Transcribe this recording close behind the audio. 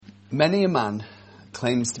Many a man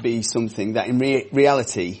claims to be something that in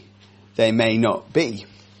reality they may not be.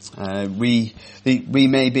 We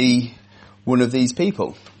may be one of these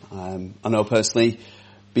people. I know personally,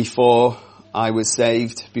 before I was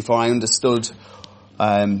saved, before I understood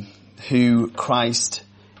who Christ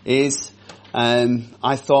is,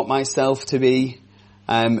 I thought myself to be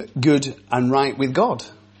good and right with God,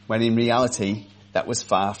 when in reality that was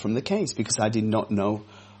far from the case because I did not know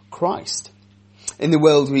Christ. In the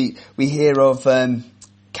world we hear of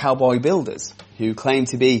cowboy builders who claim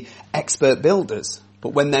to be expert builders, but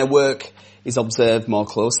when their work is observed more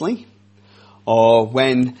closely, or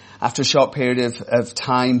when after a short period of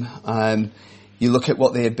time you look at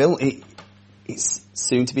what they have built, it's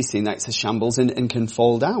soon to be seen that it's a shambles and can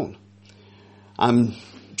fall down. I'm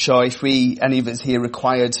sure if any of us here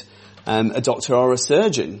required a doctor or a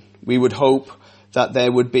surgeon, we would hope that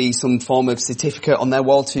there would be some form of certificate on their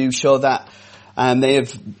wall to show that they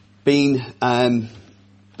have been and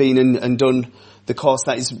done the course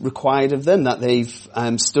that is required of them, that they've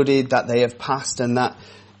studied, that they have passed, and that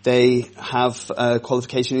they have a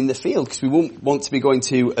qualification in the field. Because we won't want to be going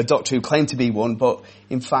to a doctor who claimed to be one, but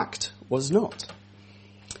in fact was not.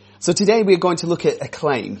 So today we're going to look at a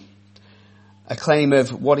claim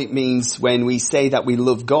of what it means when we say that we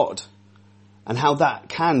love God, and how that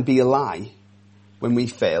can be a lie when we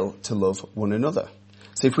fail to love one another.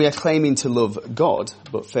 So if we are claiming to love God,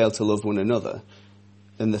 but fail to love one another,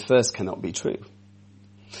 then the first cannot be true.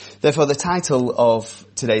 Therefore, the title of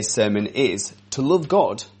today's sermon is, To Love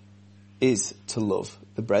God is to Love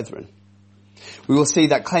the Brethren. We will see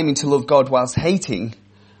that claiming to love God whilst hating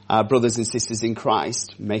our brothers and sisters in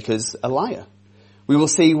Christ make us a liar. We will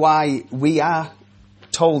see why we are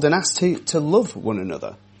told and asked to love one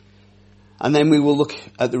another. And then we will look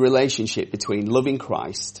at the relationship between loving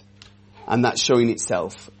Christ and that showing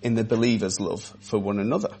itself in the believer's love for one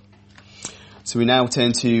another. So we now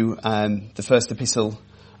turn to the first epistle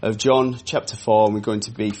of John, chapter 4, and we're going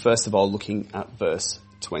to be, first of all, looking at verse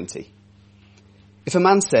 20. If a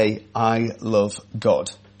man say, I love God,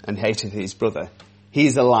 and hateth his brother, he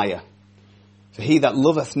is a liar. For he that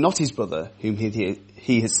loveth not his brother, whom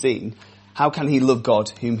he has seen, how can he love God,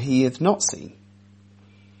 whom he hath not seen?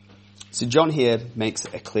 So John here makes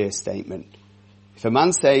a clear statement. If a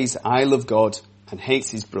man says, I love God, and hates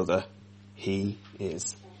his brother, he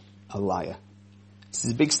is a liar. This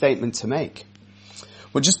is a big statement to make.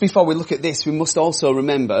 But just before we look at this, we must also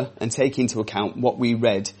remember and take into account what we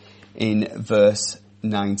read in verse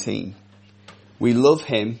 19. We love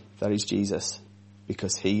him, that is Jesus,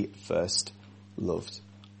 because he first loved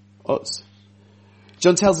us.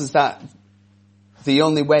 John tells us that the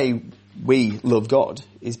only way we love God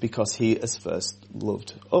is because he has first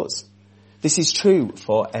loved us. This is true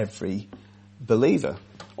for every believer.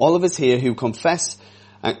 All of us here who confess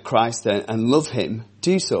at Christ and love him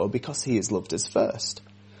do so because he has loved us first.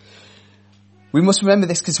 We must remember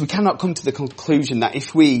this because we cannot come to the conclusion that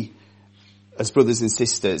if we, as brothers and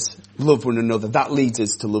sisters, love one another, that leads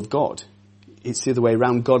us to love God. It's the other way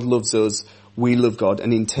around. God loves us, we love God,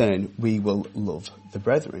 and in turn we will love the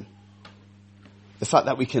brethren. The fact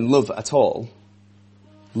that we can love at all,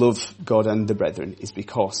 love God and the brethren, is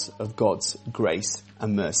because of God's grace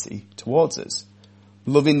and mercy towards us.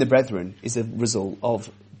 Loving the brethren is a result of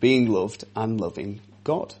being loved and loving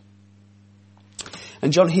God.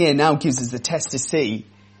 And John here now gives us the test to see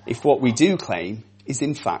if what we do claim is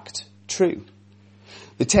in fact true.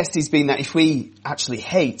 The test is being that if we actually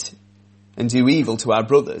hate and do evil to our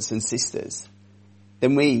brothers and sisters,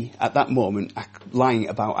 then we, at that moment, are lying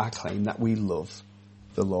about our claim that we love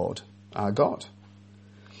the Lord our God.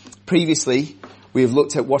 Previously, we have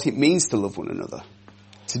looked at what it means to love one another.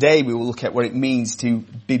 Today, we will look at what it means to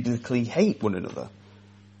biblically hate one another,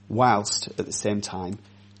 whilst at the same time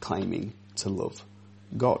claiming to love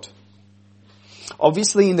God.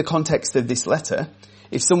 Obviously, in the context of this letter,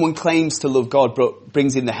 if someone claims to love God but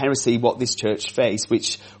brings in the heresy what this church faced,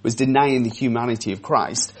 which was denying the humanity of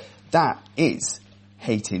Christ, that is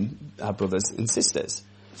hating our brothers and sisters.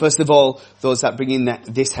 First of all, those that bring in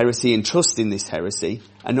this heresy and trust in this heresy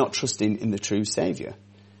are not trusting in the true Saviour.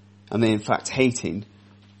 And they in fact hating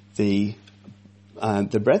the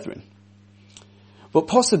brethren. But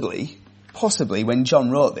possibly when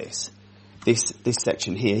John wrote this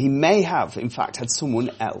section here, he may have in fact had someone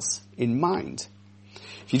else in mind.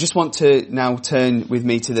 If you just want to now turn with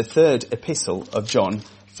me to the third epistle of John,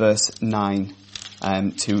 verses 9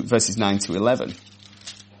 to 11.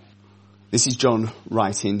 This is John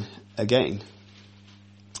writing again.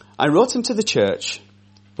 I wrote unto the church,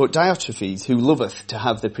 but Diotrephes, who loveth to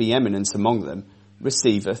have the preeminence among them,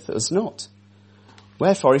 receiveth us not.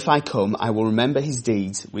 Wherefore, if I come, I will remember his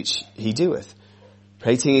deeds which he doeth,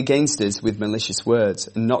 prating against us with malicious words,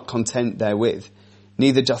 and not content therewith.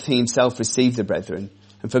 Neither doth he himself receive the brethren,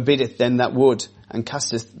 and forbiddeth them that would, and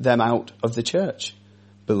casteth them out of the church.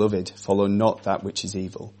 Beloved, follow not that which is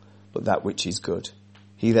evil, but that which is good.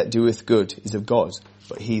 He that doeth good is of God,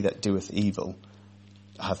 but he that doeth evil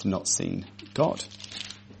hath not seen God.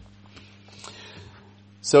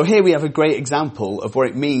 So here we have a great example of what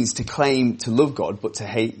it means to claim to love God but to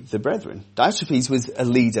hate the brethren. Diotrephes was a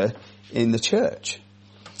leader in the church.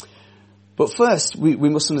 But first, we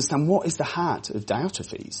must understand, what is the heart of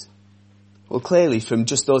Diotrephes? Well, clearly from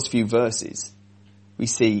just those few verses, we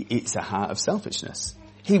see it's a heart of selfishness.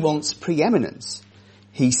 He wants preeminence.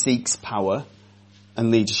 He seeks power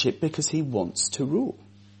and leadership because he wants to rule.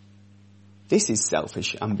 This is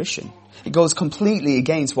selfish ambition. It goes completely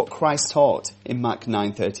against what Christ taught in Mark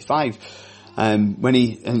 9:35, when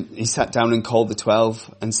he sat down and called the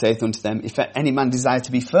 12 and saith unto them, if any man desire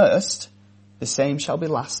to be first, the same shall be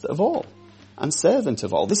last of all and servant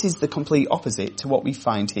of all. This is the complete opposite to what we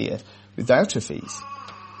find here with Diotrephes.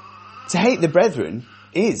 To hate the brethren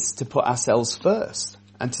is to put ourselves first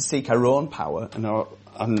and to seek our own power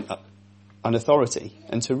and authority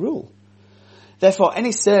and to rule. Therefore,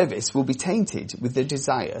 any service will be tainted with the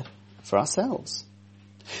desire for ourselves.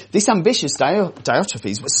 This ambitious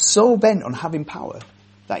Diotrephes was so bent on having power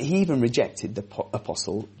that he even rejected the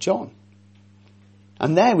Apostle John.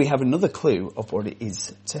 And there we have another clue of what it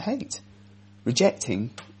is to hate. Rejecting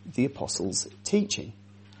the Apostle's teaching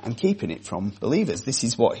and keeping it from believers. This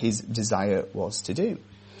is what his desire was to do.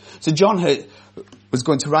 So John was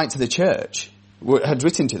going to write to the church, had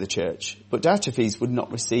written to the church, but Diotrephes would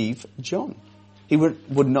not receive John. He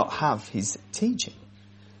would not have his teaching.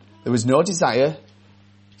 There was no desire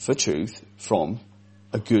for truth from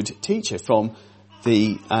a good teacher, from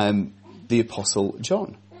the Apostle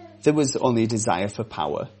John. There was only a desire for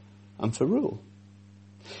power and for rule.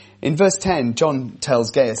 In verse 10, John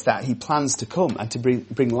tells Gaius that he plans to come and to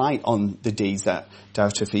bring light on the deeds that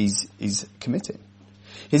Diotrephes is committing.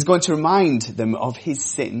 He's going to remind them of his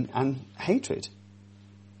sin and hatred.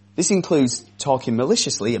 This includes talking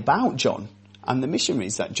maliciously about John and the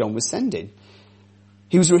missionaries that John was sending.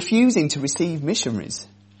 He was refusing to receive missionaries,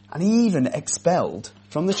 and he even expelled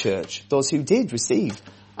from the church those who did receive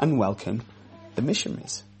and welcome the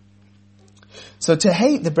missionaries. So to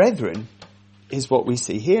hate the brethren is what we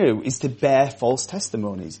see here, is to bear false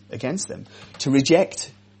testimonies against them, to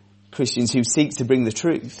reject Christians who seek to bring the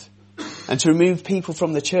truth, and to remove people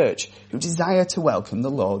from the church who desire to welcome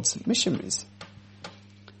the Lord's missionaries.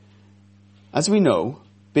 As we know,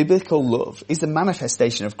 biblical love is the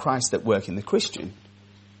manifestation of Christ at work in the Christian.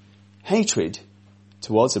 Hatred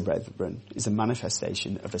towards the brethren is a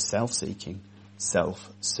manifestation of a self-seeking,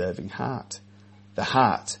 self-serving heart. The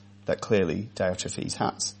heart that clearly Diotrephes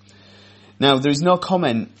has. Now, there is no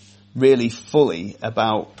comment really fully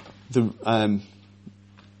about the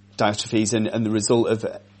Diotrephes and the result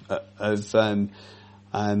of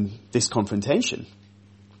this confrontation.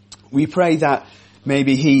 We pray that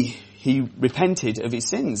maybe he repented of his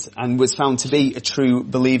sins and was found to be a true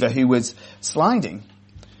believer who was sliding.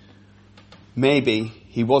 Maybe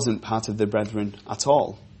he wasn't part of the brethren at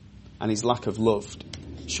all, and his lack of love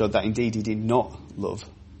showed that indeed he did not love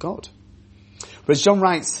God. But as John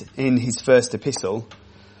writes in his first epistle,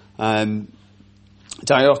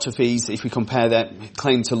 Diotrephes, if we compare that,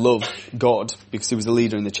 claimed to love God because he was a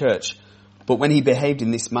leader in the church. But when he behaved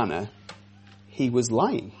in this manner, he was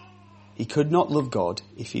lying. He could not love God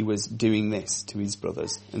if he was doing this to his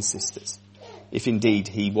brothers and sisters, if indeed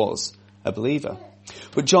he was a believer.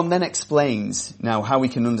 But John then explains now how we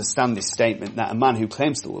can understand this statement that a man who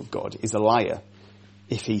claims to love God is a liar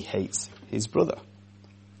if he hates his brother.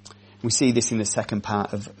 We see this in the second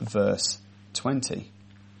part of verse 20.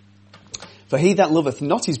 For he that loveth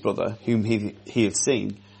not his brother whom he hath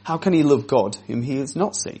seen, how can he love God whom he has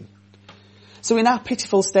not seen? So in our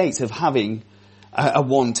pitiful state of having a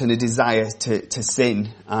want and a desire to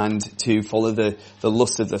sin and to follow the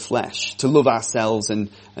lust of the flesh, to love ourselves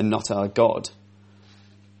and not our God,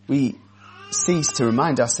 we cease to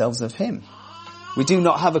remind ourselves of him. We do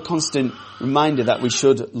not have a constant reminder that we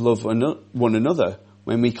should love one another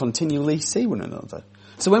when we continually see one another.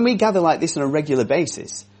 So when we gather like this on a regular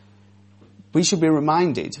basis, we should be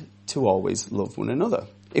reminded to always love one another.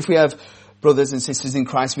 If we have brothers and sisters in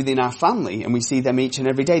Christ within our family and we see them each and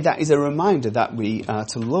every day, that is a reminder that we are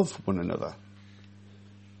to love one another.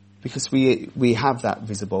 Because we have that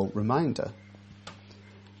visible reminder.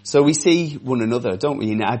 So we see one another, don't we,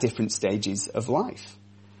 in our different stages of life.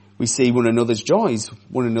 We see one another's joys,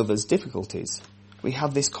 one another's difficulties. We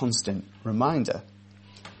have this constant reminder.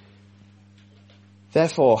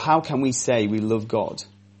 Therefore, how can we say we love God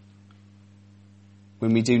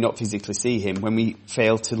when we do not physically see him, when we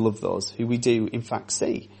fail to love those who we do in fact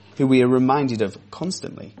see, who we are reminded of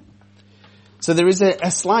constantly? So there is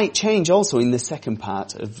a slight change also in the second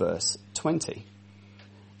part of verse 20.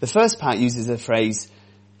 The first part uses the phrase,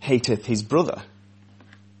 hateth his brother.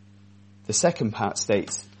 The second part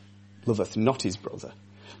states, loveth not his brother.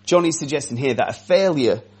 John is suggesting here that a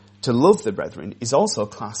failure to love the brethren is also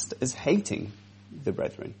classed as hating the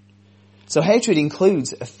brethren. So hatred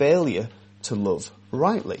includes a failure to love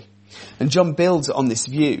rightly. And John builds on this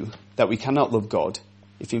view that we cannot love God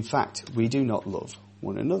if in fact we do not love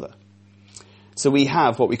one another. So we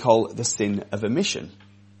have what we call the sin of omission.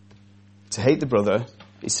 To hate the brother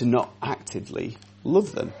is to not actively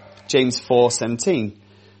love them. James 4:17.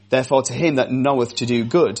 Therefore to him that knoweth to do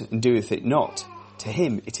good and doeth it not, to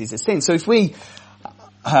him it is a sin. So if we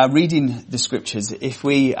are reading the scriptures, if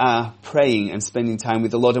we are praying and spending time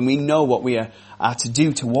with the Lord and we know what we are to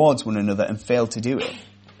do towards one another and fail to do it,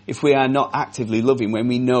 if we are not actively loving when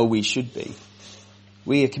we know we should be,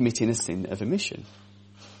 we are committing a sin of omission.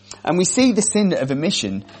 And we see the sin of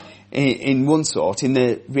omission in one sort in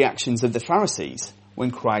the reactions of the Pharisees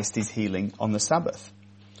when Christ is healing on the Sabbath.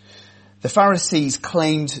 The Pharisees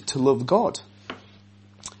claimed to love God,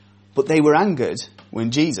 but they were angered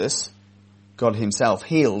when Jesus, God himself,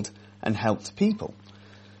 healed and helped people.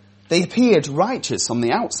 They appeared righteous on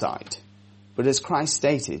the outside, but as Christ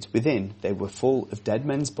stated, within they were full of dead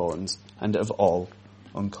men's bones and of all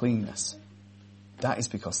uncleanness. That is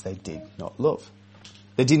because they did not love.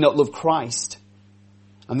 They did not love Christ.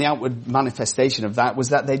 And the outward manifestation of that was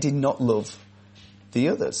that they did not love the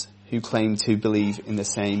others who claimed to believe in the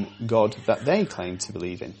same God that they claimed to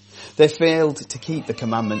believe in. They failed to keep the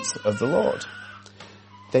commandments of the Lord.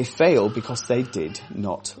 They failed because they did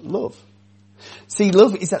not love. See,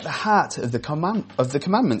 love is at the heart of the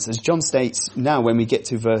commandments, as John states now when we get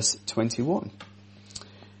to verse 21.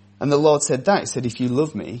 And the Lord said that, he said, if you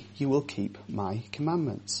love me, you will keep my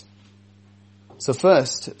commandments. So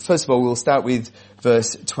first of all, we'll start with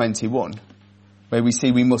verse 21, where we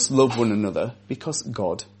see we must love one another because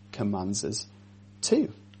God commands us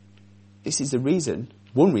to. This is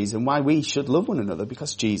one reason why we should love one another,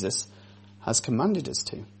 because Jesus has commanded us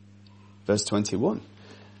to. Verse 21.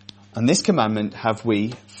 And this commandment have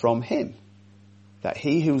we from him, that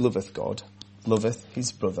he who loveth God loveth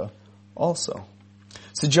his brother also.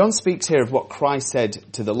 So John speaks here of what Christ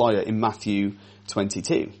said to the lawyer in Matthew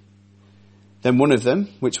 22. Then one of them,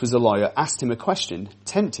 which was a lawyer, asked him a question,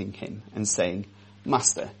 tempting him and saying,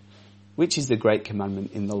 Master, which is the great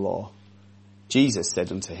commandment in the law? Jesus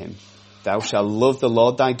said unto him, Thou shalt love the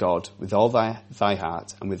Lord thy God with all thy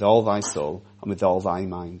heart and with all thy soul and with all thy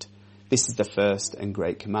mind. This is the first and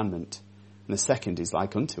great commandment. And the second is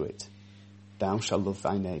like unto it. Thou shalt love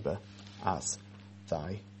thy neighbour as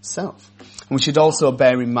thyself. And we should also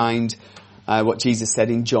bear in mind what Jesus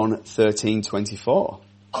said in John 13:24.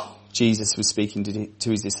 Jesus was speaking to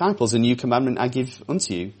his disciples, a new commandment I give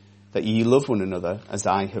unto you, that ye love one another as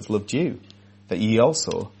I have loved you, that ye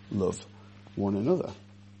also love one another.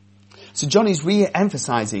 So John is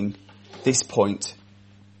re-emphasizing this point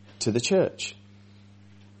to the church.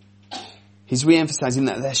 He's re-emphasizing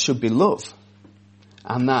that there should be love,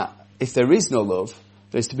 and that if there is no love,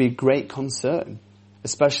 there's to be great concern,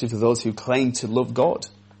 especially for those who claim to love God,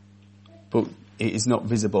 but it is not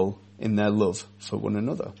visible in their love for one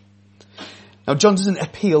another. Now, John doesn't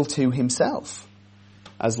appeal to himself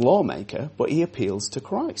as lawmaker, but he appeals to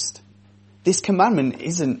Christ. This commandment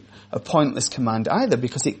isn't a pointless command either,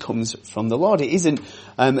 because it comes from the Lord. It isn't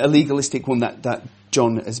a legalistic one that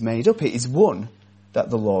John has made up. It is one that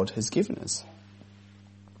the Lord has given us.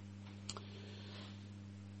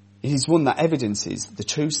 It is one that evidences the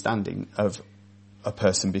true standing of a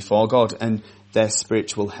person before God and their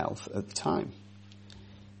spiritual health at the time.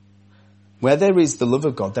 Where there is the love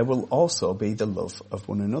of God, there will also be the love of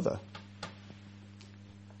one another.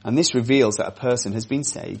 And this reveals that a person has been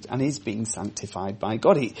saved and is being sanctified by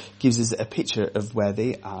God. It gives us a picture of where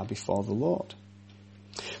they are before the Lord.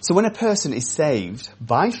 So when a person is saved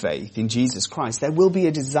by faith in Jesus Christ, there will be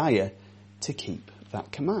a desire to keep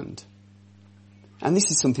that command. And this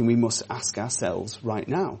is something we must ask ourselves right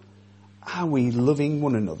now. Are we loving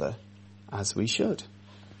one another as we should?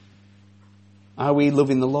 Are we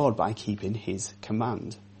loving the Lord by keeping his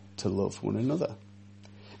command to love one another?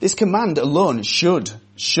 This command alone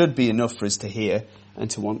should be enough for us to hear and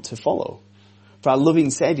to want to follow. For our loving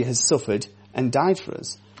Saviour has suffered and died for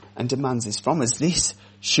us and demands this from us. This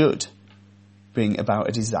should bring about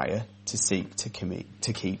a desire to seek to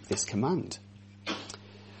keep this command.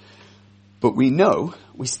 But we know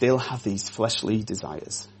we still have these fleshly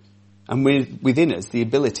desires. And within us the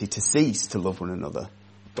ability to cease to love one another,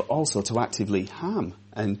 but also to actively harm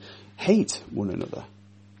and hate one another.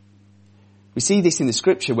 We see this in the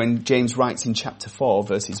scripture when James writes in chapter 4,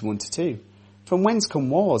 verses 1 to 2. From whence come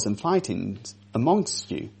wars and fightings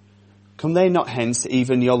amongst you? Come they not hence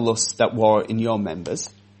even your lusts that war in your members?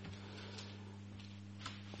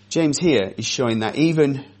 James here is showing that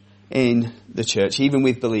even in the church, even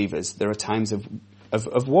with believers, there are times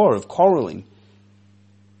of war, of quarrelling.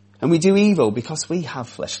 And we do evil because we have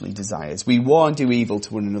fleshly desires. We war and do evil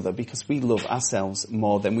to one another because we love ourselves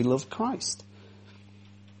more than we love Christ.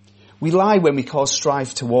 We lie when we cause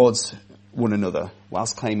strife towards one another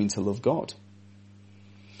whilst claiming to love God.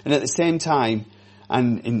 And at the same time,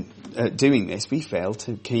 and in doing this, we fail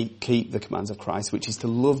to keep the commands of Christ, which is to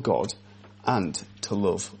love God and to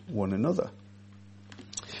love one another.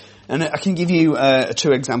 And I can give you a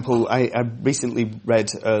true example. I recently read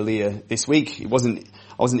earlier this week. I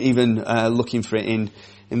wasn't even looking for it in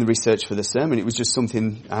the research for the sermon. It was just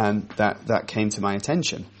something that came to my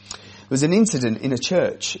attention. There was an incident in a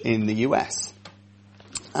church in the US.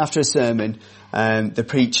 After a sermon, the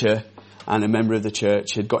preacher and a member of the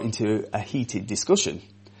church had got into a heated discussion,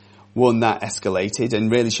 one that escalated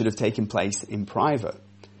and really should have taken place in private.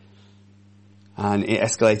 And it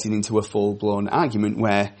escalated into a full-blown argument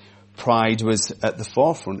where pride was at the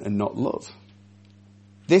forefront and not love.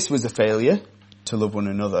 This was a failure to love one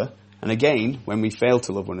another. And again, when we fail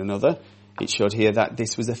to love one another, it showed here that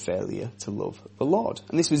this was a failure to love the Lord.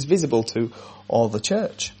 And this was visible to all the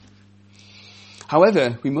church.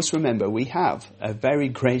 However, we must remember we have a very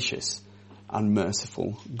gracious and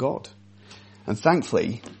merciful God. And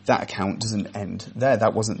thankfully, that account doesn't end there.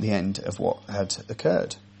 That wasn't the end of what had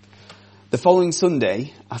occurred. The following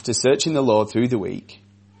Sunday, after searching the Lord through the week,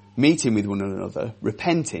 meeting with one another,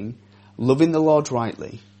 repenting, loving the Lord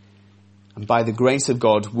rightly, and by the grace of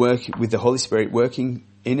God, with the Holy Spirit working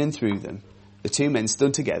in and through them, the two men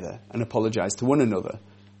stood together and apologized to one another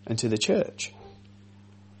and to the church.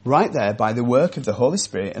 Right there, by the work of the Holy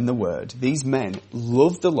Spirit and the Word, these men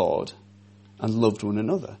loved the Lord and loved one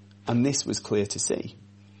another. And this was clear to see.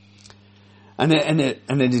 And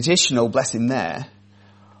an additional blessing there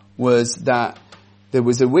was that there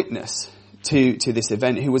was a witness to this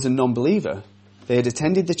event who was a non-believer. They had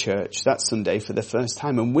attended the church that Sunday for the first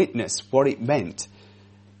time and witnessed what it meant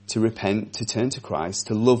to repent, to turn to Christ,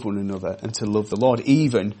 to love one another and to love the Lord,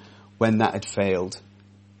 even when that had failed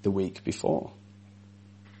the week before.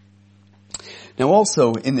 Now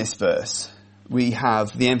also in this verse, we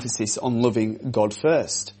have the emphasis on loving God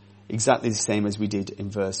first, exactly the same as we did in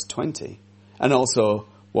verse 20, and also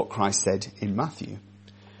what Christ said in Matthew.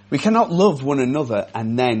 We cannot love one another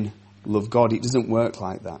and then love God. It doesn't work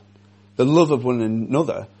like that. The love of one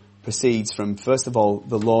another proceeds from, first of all,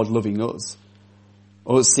 the Lord loving us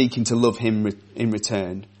seeking to love him in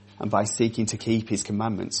return, and by seeking to keep his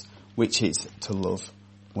commandments, which is to love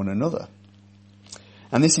one another.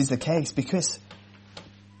 And this is the case because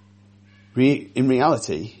in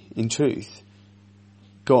reality, in truth,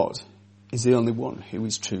 God is the only one who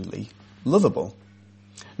is truly lovable.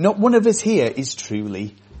 Not one of us here is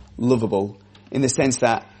truly lovable in the sense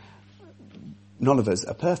that none of us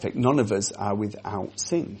are perfect. None of us are without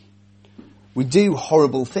sin. We do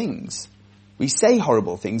horrible things. We say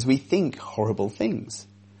horrible things. We think horrible things.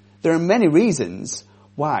 There are many reasons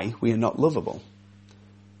why we are not lovable.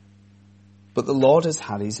 But the Lord has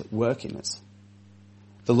had his work in us.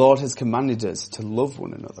 The Lord has commanded us to love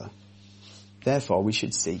one another. Therefore, we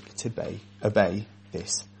should seek to obey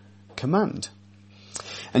this command.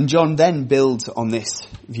 And John then builds on this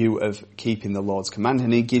view of keeping the Lord's command,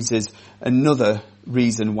 and he gives us another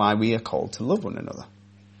reason why we are called to love one another.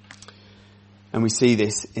 And we see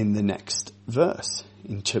this in the next verse,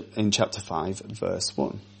 in chapter 5, verse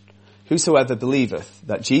 1. Whosoever believeth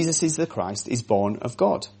that Jesus is the Christ is born of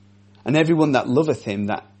God. And everyone that loveth him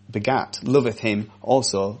that begat, loveth him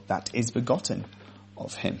also that is begotten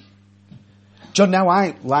of him. John now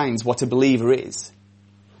outlines what a believer is,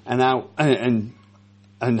 and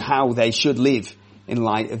how they should live in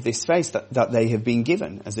light of this faith that they have been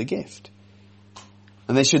given as a gift.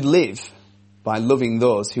 And they should live by loving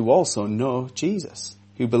those who also know Jesus,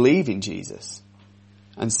 who believe in Jesus,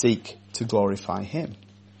 and seek to glorify him.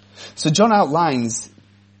 So John outlines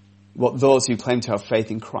what those who claim to have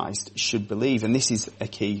faith in Christ should believe, and this is a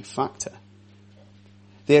key factor.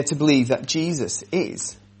 They are to believe that Jesus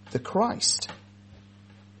is the Christ.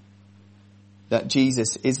 That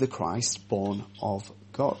Jesus is the Christ born of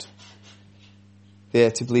God. They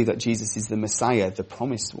are to believe that Jesus is the Messiah, the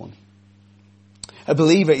promised one. A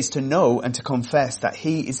believer is to know and to confess that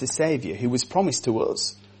he is the Saviour who was promised to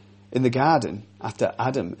us in the garden after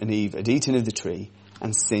Adam and Eve had eaten of the tree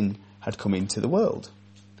and sin had come into the world.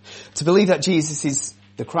 To believe that Jesus is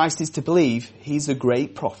the Christ is to believe he's a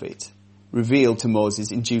great prophet revealed to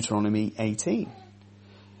Moses in Deuteronomy 18.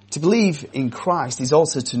 To believe in Christ is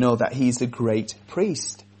also to know that he is the great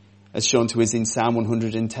priest, as shown to us in Psalm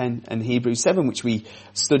 110 and Hebrews 7, which we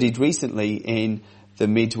studied recently in the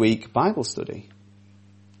midweek Bible study.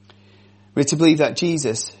 We're to believe that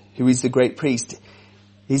Jesus, who is the great priest,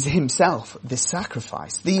 is himself the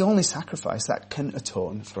sacrifice, the only sacrifice that can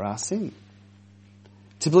atone for our sin.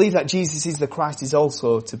 To believe that Jesus is the Christ is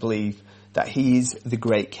also to believe that he is the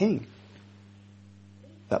great king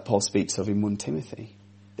that Paul speaks of in 1 Timothy.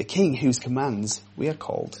 The king whose commands we are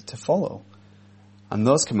called to follow. And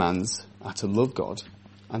those commands are to love God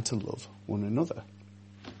and to love one another.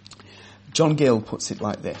 John Gill puts it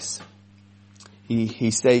like this.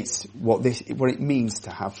 He states what it means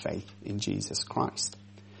to have faith in Jesus Christ.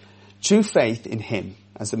 True faith in him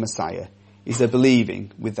as the Messiah is a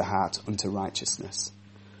believing with the heart unto righteousness,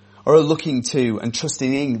 or a looking to and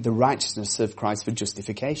trusting in the righteousness of Christ for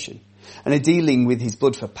justification, and a dealing with his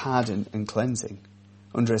blood for pardon and cleansing,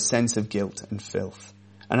 under a sense of guilt and filth,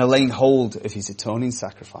 and a laying hold of his atoning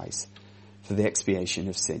sacrifice for the expiation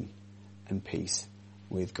of sin and peace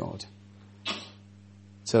with God.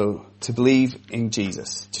 So, to believe in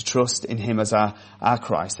Jesus, to trust in him as our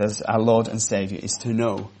Christ, as our Lord and Saviour, is to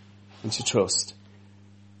know and to trust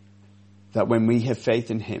that when we have faith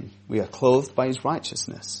in him, we are clothed by his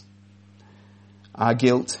righteousness. Our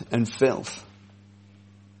guilt and filth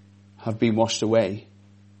have been washed away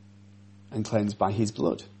and cleansed by his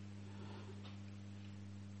blood.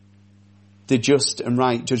 The just and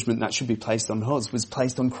right judgment that should be placed on us was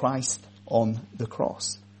placed on Christ on the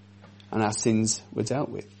cross. And our sins were dealt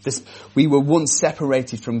with. We were once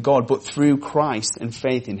separated from God, but through Christ and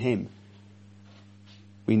faith in him,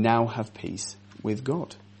 we now have peace with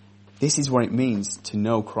God. This is what it means to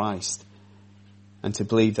know Christ and to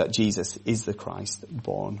believe that Jesus is the Christ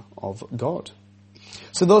born of God.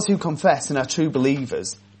 So those who confess and are true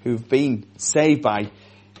believers who've been saved by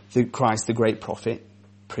the Christ, the great prophet,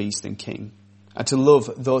 priest and king, are to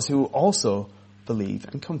love those who also believe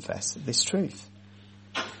and confess this truth.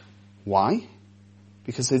 Why?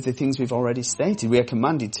 Because of the things we've already stated. We are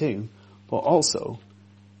commanded to, but also,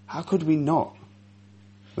 how could we not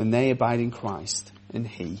when they abide in Christ and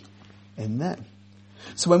he in them?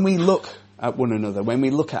 So when we look at one another, when we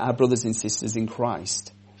look at our brothers and sisters in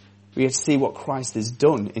Christ, we have to see what Christ has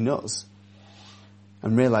done in us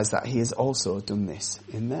and realize that he has also done this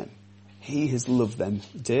in them. He has loved them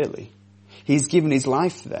dearly. He has given his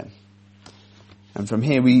life for them. And from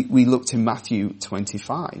here we look to Matthew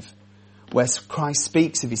 25, where Christ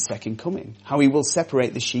speaks of his second coming, how he will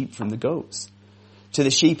separate the sheep from the goats. To the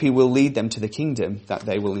sheep he will lead them to the kingdom that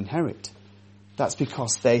they will inherit. That's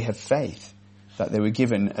because they have faith that they were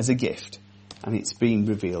given as a gift, and it's been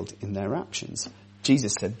revealed in their actions.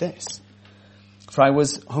 Jesus said this, "For I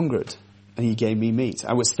was hungered, and you gave me meat.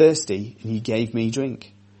 I was thirsty, and you gave me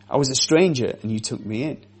drink. I was a stranger, and you took me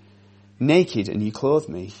in. Naked, and you clothed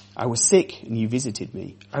me. I was sick, and you visited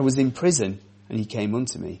me. I was in prison, and you came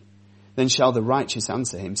unto me. Then shall the righteous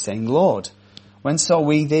answer him, saying, Lord, when saw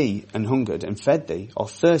we thee and hungered and fed thee, or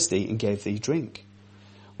thirsty and gave thee drink?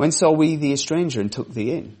 When saw we thee a stranger and took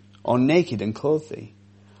thee in, or naked and clothed thee?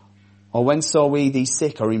 Or when saw we thee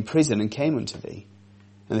sick or in prison and came unto thee?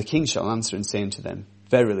 And the king shall answer and say unto them,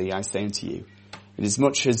 Verily I say unto you,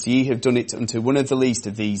 inasmuch as ye have done it unto one of the least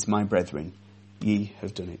of these my brethren, ye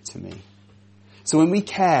have done it to me." So when we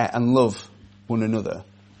care and love one another,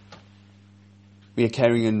 we are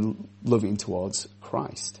caring and loving towards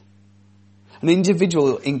Christ. An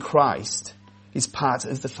individual in Christ is part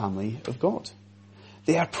of the family of God.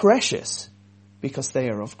 They are precious because they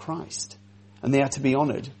are of Christ. And they are to be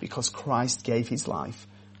honoured because Christ gave his life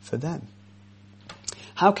for them.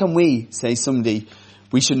 How can we say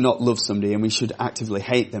we should not love somebody and we should actively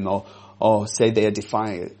hate them or say they are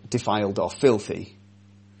defiled or filthy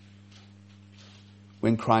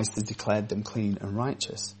when Christ has declared them clean and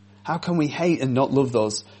righteous? How can we hate and not love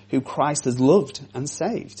those who Christ has loved and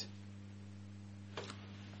saved?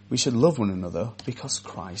 We should love one another because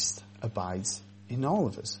Christ abides in all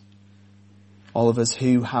of us. All of us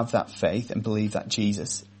who have that faith and believe that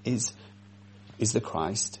Jesus is the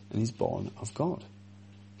Christ and is born of God.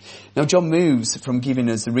 Now John moves from giving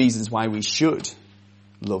us the reasons why we should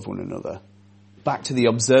love one another back to the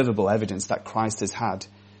observable evidence that Christ has had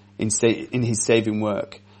in his saving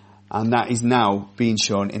work, and that is now being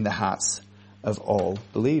shown in the hearts of all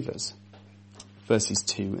believers. Verses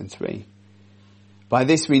 2 and 3. By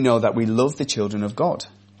this we know that we love the children of God,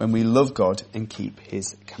 when we love God and keep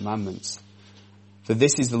his commandments. For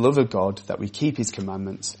this is the love of God, that we keep his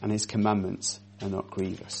commandments, and his commandments are not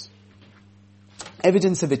grievous.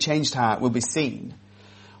 Evidence of a changed heart will be seen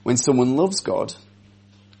when someone loves God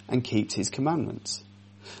and keeps his commandments.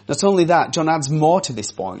 Not only that, John adds more to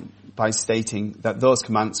this point by stating that those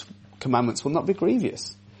commandments will not be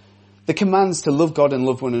grievous. The commands to love God and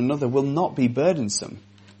love one another will not be burdensome,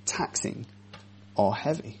 taxing, or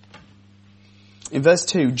heavy. In verse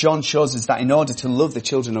 2, John shows us that in order to love the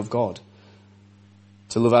children of God,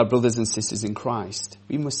 to love our brothers and sisters in Christ,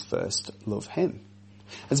 we must first love him.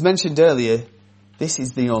 As mentioned earlier, this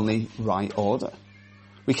is the only right order.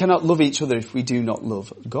 We cannot love each other if we do not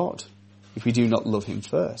love God, if we do not love him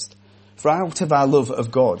first. For out of our love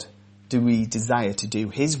of God do we desire to do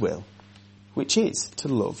his will, which is to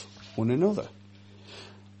love one another.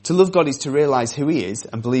 To love God is to realise who he is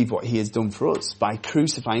and believe what he has done for us by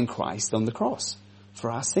crucifying Christ on the cross for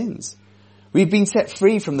our sins. We've been set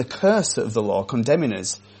free from the curse of the law condemning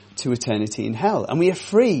us to eternity in hell, and we are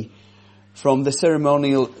free from the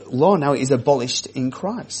ceremonial law. Now it is abolished in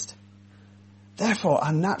Christ. Therefore,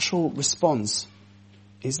 our natural response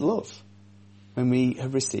is love when we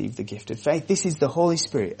have received the gift of faith. This is the Holy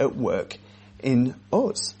Spirit at work in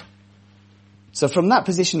us. So from that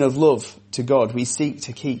position of love to God, we seek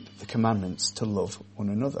to keep the commandments to love one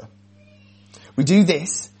another. We do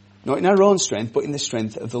this not in our own strength, but in the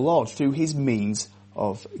strength of the Lord through his means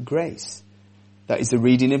of grace. That is the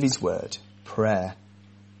reading of his word, prayer,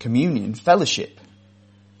 communion, fellowship,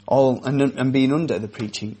 all and being under the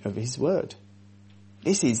preaching of his word.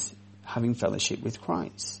 This is having fellowship with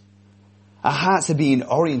Christ. Our hearts are being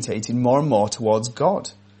orientated more and more towards God.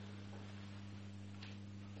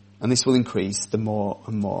 And this will increase the more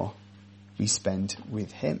and more we spend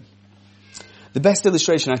with him. The best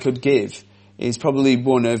illustration I could give is probably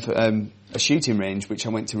one of a shooting range which I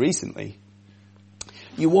went to recently.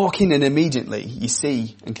 You walk in and immediately you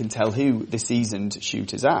see and can tell who the seasoned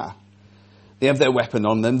shooters are. They have their weapon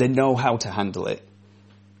on them. They know how to handle it.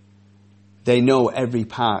 They know every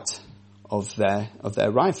part of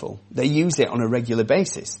their rifle. They use it on a regular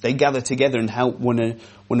basis. They gather together and help one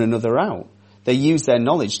another out. They use their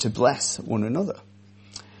knowledge to bless one another.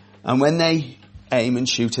 And when they aim and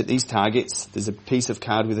shoot at these targets, there's a piece of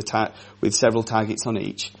card with several targets on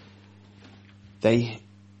each. They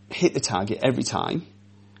hit the target every time,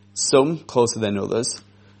 some closer than others,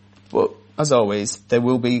 but as always, there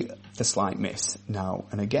will be the slight miss now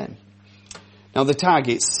and again. Now the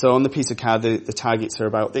targets, so on the piece of card, the targets are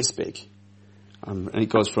about this big. And it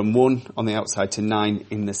goes from 1 on the outside to 9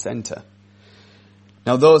 in the centre.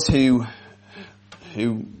 Now those who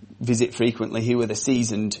visit frequently, who are the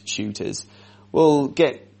seasoned shooters, will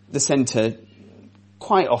get the centre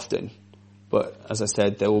quite often. But as I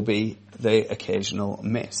said, there will be the occasional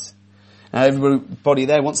miss. Now everybody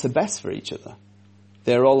there wants the best for each other.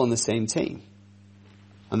 They're all on the same team.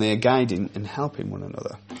 And they are guiding and helping one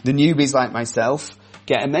another. The newbies like myself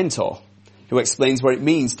get a mentor who explains what it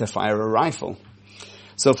means to fire a rifle.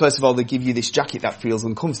 So first of all, they give you this jacket that feels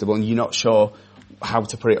uncomfortable and you're not sure how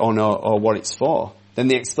to put it on or what it's for. Then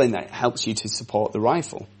they explain that it helps you to support the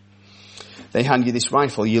rifle. They hand you this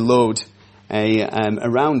rifle, you load a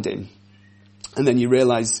round in, and then you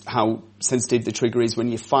realise how sensitive the trigger is when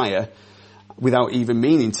you fire without even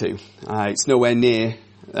meaning to. It's nowhere near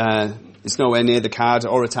the card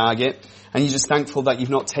or a target, and you're just thankful that you've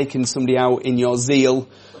not taken somebody out in your zeal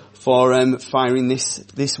for firing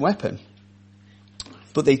this weapon.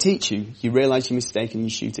 But they teach you. You realise your mistake and you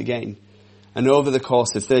shoot again. And over the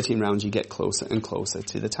course of 13 rounds, you get closer and closer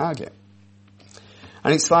to the target.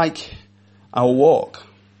 And it's like our walk.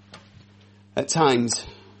 At times,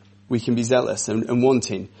 we can be zealous and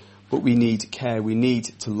wanting, but we need care. We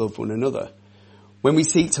need to love one another. When we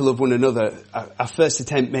seek to love one another, our first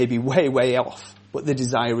attempt may be way, way off, but the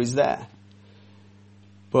desire is there.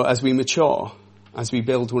 But as we mature, as we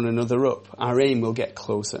build one another up, our aim will get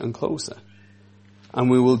closer and closer. And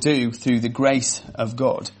we will do, through the grace of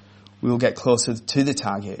God, we will get closer to the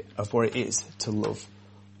target of what it is to love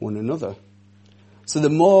one another. So the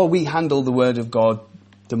more we handle the word of God,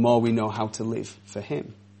 the more we know how to live for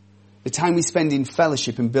him. The time we spend in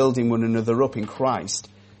fellowship and building one another up in Christ,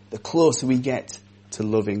 the closer we get to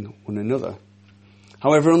loving one another.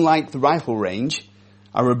 However, unlike the rifle range,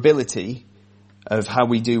 our ability of how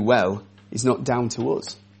we do well is not down to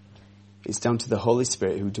us. It's down to the Holy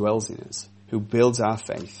Spirit who dwells in us, who builds our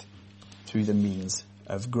faith through the means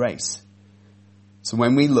of grace. So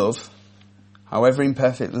when we love, however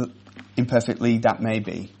imperfectly that may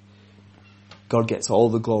be, God gets all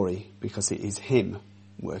the glory because it is him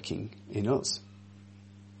working in us.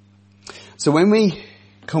 So when we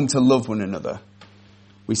come to love one another,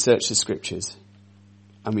 we search the scriptures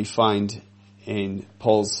and we find in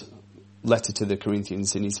Paul's letter to the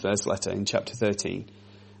Corinthians, in his first letter in chapter 13,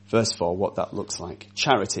 verse 4, what that looks like.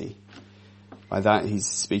 Charity. By that he's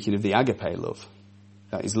speaking of the agape love.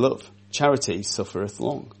 That is love. Charity suffereth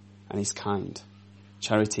long and is kind.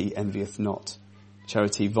 Charity envieth not.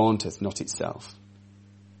 Charity vaunteth not itself.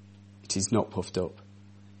 It is not puffed up.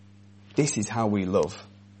 This is how we love.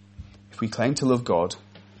 If we claim to love God,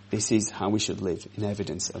 this is how we should live in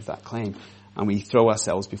evidence of that claim. And we throw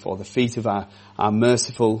ourselves before the feet of our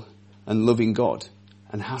merciful and loving God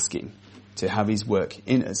and ask him to have his work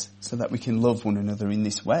in us so that we can love one another in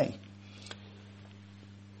this way.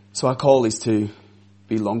 So our call is to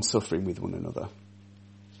be long-suffering with one another.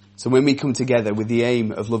 So when we come together with the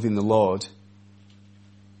aim of loving the Lord,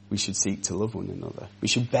 we should seek to love one another. We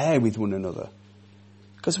should bear with one another.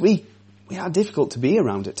 Because we are difficult to be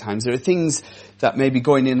around at times. There are things that may be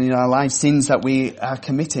going in our lives, sins that we are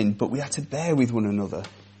committing, but we are to bear with one another,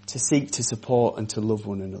 to seek to support and to love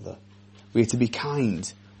one another. We are to be kind.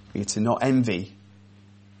 We are to not envy.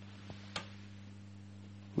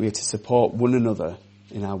 We are to support one another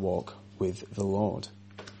in our walk with the Lord.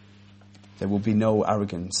 There will be no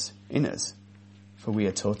arrogance in us, for we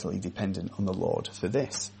are totally dependent on the Lord for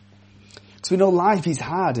this. Because we know life is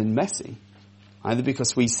hard and messy, either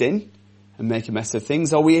because we sin and make a mess of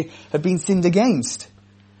things, or we have been sinned against.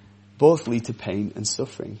 Both lead to pain and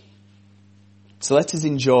suffering. So let us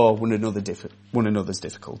endure one another's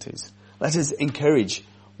difficulties. Let us encourage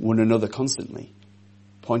one another constantly,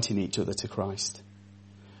 pointing each other to Christ.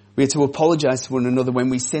 We are to apologise to one another when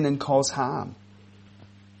we sin and cause harm.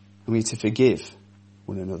 And we are to forgive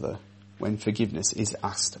one another when forgiveness is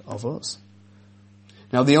asked of us.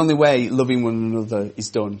 Now, the only way loving one another is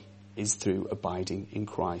done is through abiding in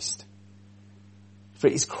Christ. For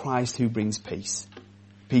it is Christ who brings peace.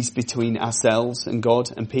 Peace between ourselves and God,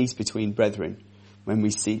 and peace between brethren when we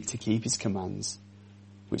seek to keep his commands,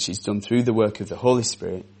 which is done through the work of the Holy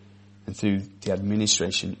Spirit and through the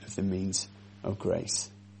administration of the means of grace.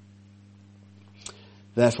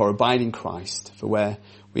 Therefore, abide in Christ, for where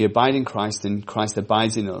we abide in Christ and Christ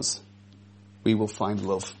abides in us, we will find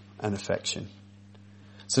love and affection.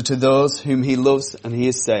 So to those whom he loves and he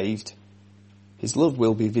has saved, his love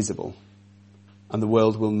will be visible, and the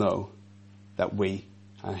world will know that we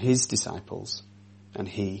are his disciples, and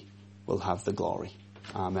he will have the glory.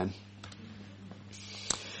 Amen.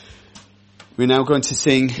 We're now going to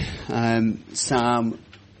sing Psalm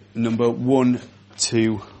number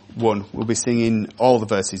 121. We'll be singing all the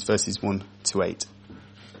verses 1 to 8.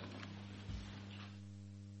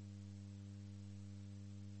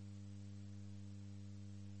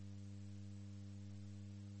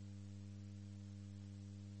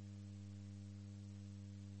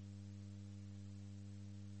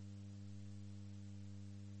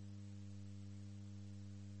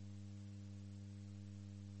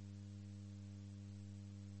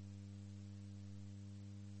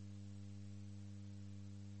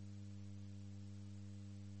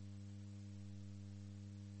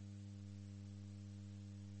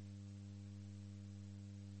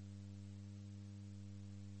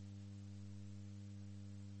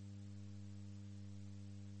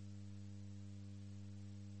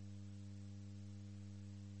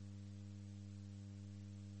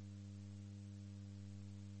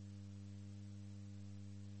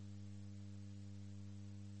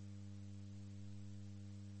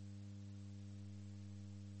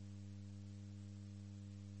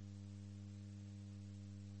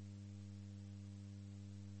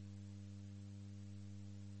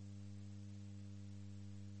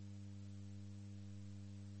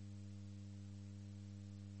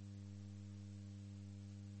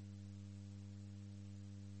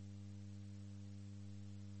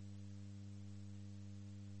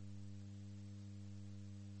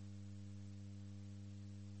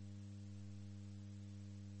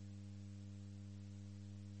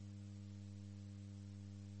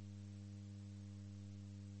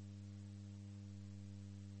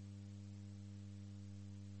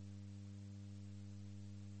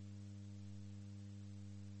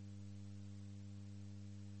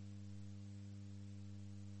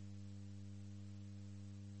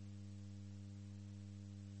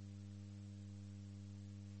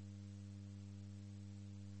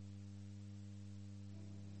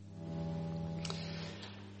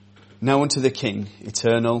 Now unto the King,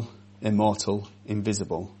 eternal, immortal,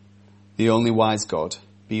 invisible, the only wise God,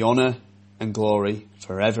 be honour and glory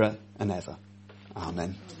forever and ever.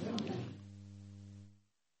 Amen.